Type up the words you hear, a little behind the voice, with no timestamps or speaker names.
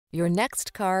Your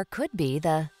next car could be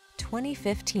the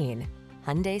 2015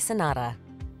 Hyundai Sonata.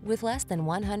 With less than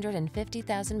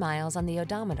 150,000 miles on the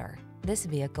odometer, this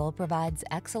vehicle provides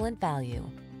excellent value.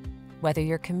 Whether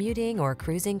you're commuting or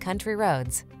cruising country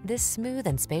roads, this smooth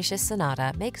and spacious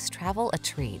Sonata makes travel a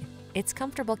treat. Its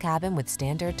comfortable cabin with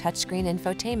standard touchscreen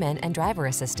infotainment and driver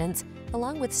assistance,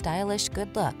 along with stylish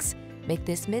good looks, make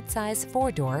this midsize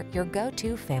four-door your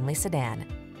go-to family sedan.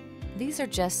 These are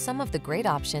just some of the great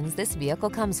options this vehicle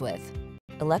comes with: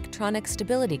 electronic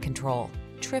stability control,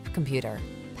 trip computer,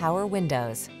 power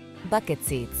windows, bucket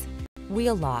seats,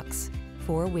 wheel locks,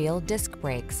 four-wheel disc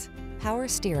brakes, power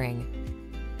steering.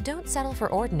 Don't settle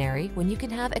for ordinary when you can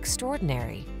have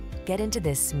extraordinary. Get into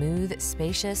this smooth,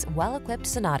 spacious, well-equipped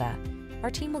Sonata.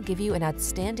 Our team will give you an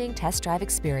outstanding test drive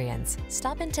experience.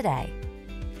 Stop in today.